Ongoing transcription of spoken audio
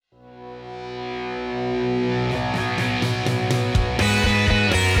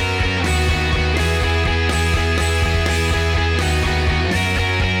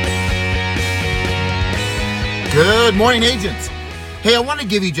morning, agents. Hey, I want to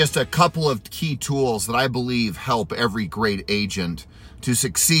give you just a couple of key tools that I believe help every great agent to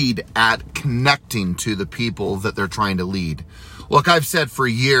succeed at connecting to the people that they're trying to lead. Look, I've said for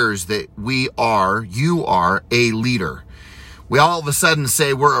years that you are a leader. We all of a sudden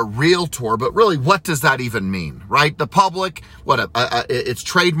say we're a realtor, but really, what does that even mean, right? The public, it's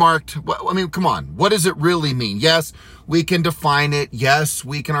trademarked. Come on. What does it really mean? Yes, we can define it. Yes,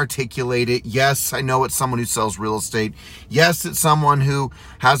 we can articulate it. Yes, I know it's someone who sells real estate. Yes, it's someone who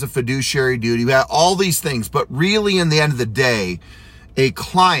has a fiduciary duty. We have all these things, but really, in the end of the day, a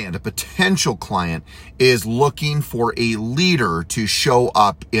potential client, is looking for a leader to show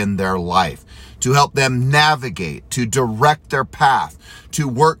up in their life, to help them navigate, to direct their path, to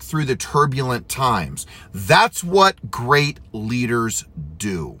work through the turbulent times. That's what great leaders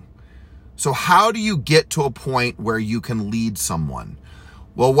do. So how do you get to a point where you can lead someone?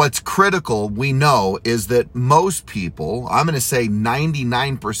 Well, what's critical, we know, is that most people, I'm going to say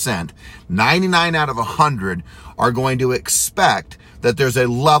 99%, 99 out of 100, are going to expect that there's a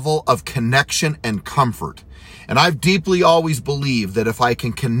level of connection and comfort. And I've deeply always believed that if I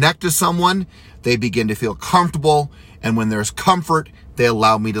can connect to someone, they begin to feel comfortable. And when there's comfort, they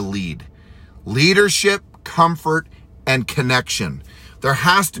allow me to lead. Leadership, comfort, and connection. There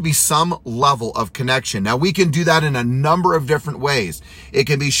has to be some level of connection. Now, we can do that in a number of different ways. It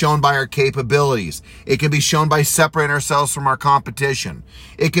can be shown by our capabilities. It can be shown by separating ourselves from our competition.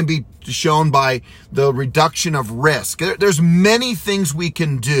 It can be shown by the reduction of risk. There's many things we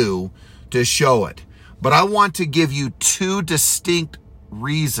can do to show it. But I want to give you two distinct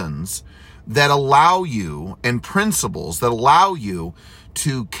reasons that allow you, and principles that allow you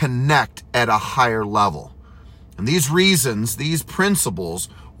to connect at a higher level. And these reasons, these principles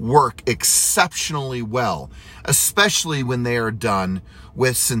work exceptionally well, especially when they are done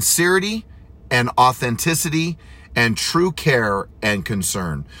with sincerity and authenticity and true care and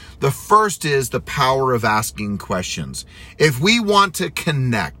concern. The first is the power of asking questions. If we want to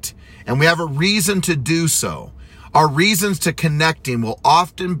connect, and we have a reason to do so, our reasons to connecting will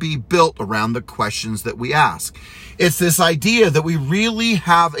often be built around the questions that we ask. It's this idea that we really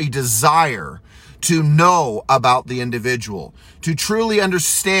have a desire to know about the individual, to truly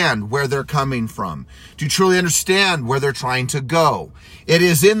understand where they're coming from, to truly understand where they're trying to go. It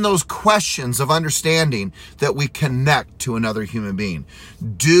is in those questions of understanding that we connect to another human being.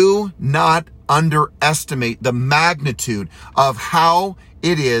 Do not underestimate the magnitude of how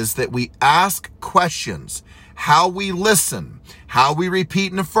it is that we ask questions, how we listen, how we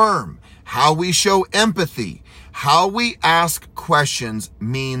repeat and affirm, how we show empathy. How we ask questions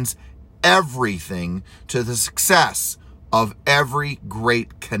means everything to the success of every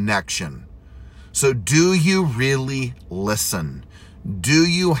great connection. So do you really listen? Do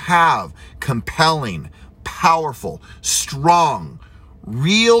you have compelling, powerful, strong,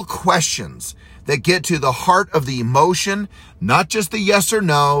 real questions that get to the heart of the emotion, not just the yes or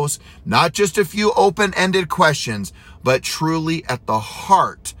no's, not just a few open-ended questions, but truly at the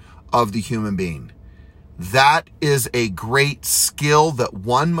heart of the human being? That is a great skill that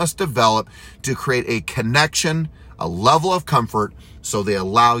one must develop to create a connection, a level of comfort, so they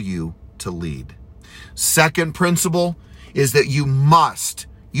allow you to lead. Second principle is that you must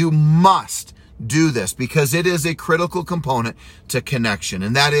do this because it is a critical component to connection.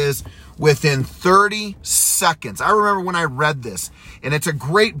 And that is within 30 seconds. I remember when I read this, and it's a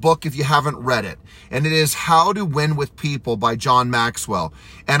great book if you haven't read it. And it is How to Win with People by John Maxwell.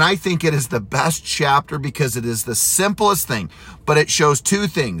 And I think it is the best chapter because it is the simplest thing, but it shows two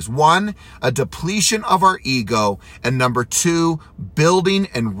things. One, a depletion of our ego. And number two, building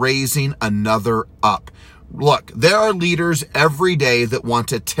and raising another up. Look, there are leaders every day that want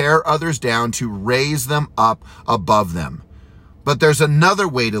to tear others down to raise them up above them. But there's another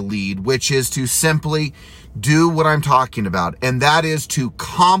way to lead, which is to simply do what I'm talking about, and that is to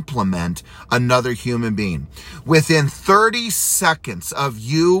compliment another human being. Within 30 seconds of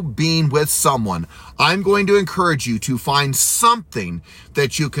you being with someone, I'm going to encourage you to find something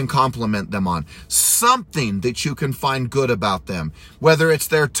that you can compliment them on, something that you can find good about them, whether it's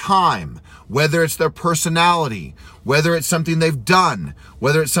their time, whether it's their personality, whether it's something they've done,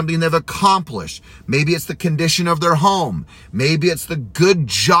 whether it's something they've accomplished. Maybe it's the condition of their home. Maybe it's the good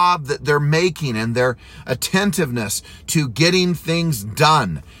job that they're making and their attentiveness to getting things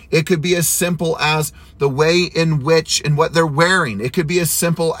done. It could be as simple as the way in which and what they're wearing. It could be as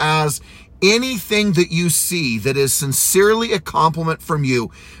simple as anything that you see that is sincerely a compliment from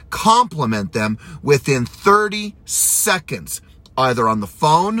you. Compliment them within 30 seconds, either on the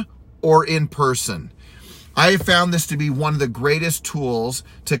phone or in person. I have found this to be one of the greatest tools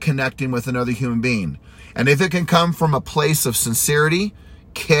to connecting with another human being. And if it can come from a place of sincerity,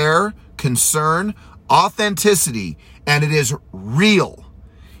 care, concern, authenticity, and it is real,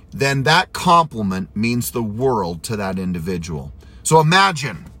 then that compliment means the world to that individual. So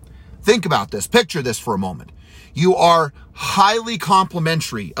imagine, think about this, picture this for a moment. You are highly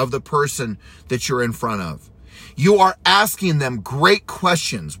complimentary of the person that you're in front of. You are asking them great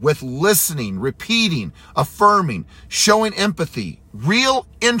questions with listening, repeating, affirming, showing empathy, real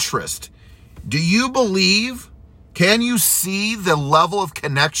interest. Do you believe, can you see the level of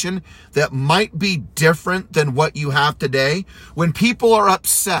connection that might be different than what you have today? When people are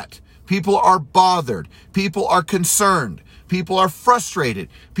upset, people are bothered, people are concerned, people are frustrated,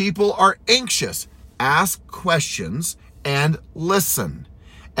 people are anxious, ask questions and listen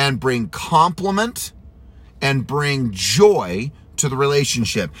and bring compliment and bring joy to the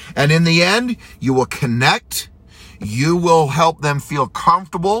relationship. And in the end, you will connect. You will help them feel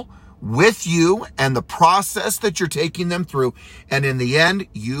comfortable with you and the process that you're taking them through. And in the end,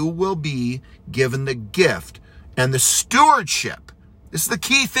 you will be given the gift and the stewardship. This is the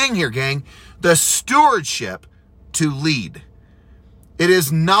key thing here, gang. The stewardship to lead. It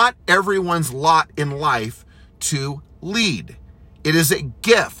is not everyone's lot in life to lead. It is a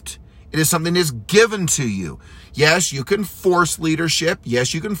gift. It is something that is given to you. Yes, you can force leadership.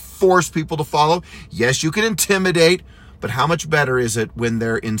 Yes, you can force people to follow. Yes, you can intimidate. But how much better is it when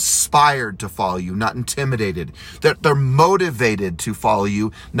they're inspired to follow you, not intimidated? That they're motivated to follow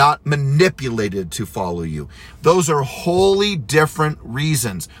you, not manipulated to follow you. Those are wholly different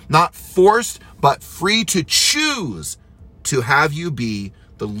reasons. Not forced, but free to choose to have you be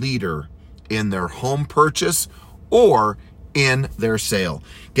the leader in their home purchase or in their sale.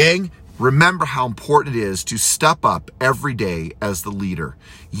 Gang, remember how important it is to step up every day as the leader.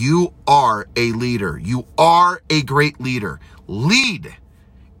 You are a leader. You are a great leader. Lead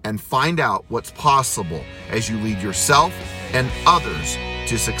and find out what's possible as you lead yourself and others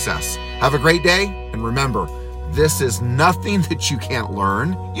to success. Have a great day, and remember, this is nothing that you can't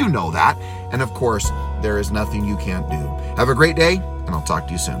learn. You know that. And of course, there is nothing you can't do. Have a great day, and I'll talk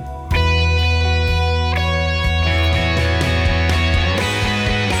to you soon.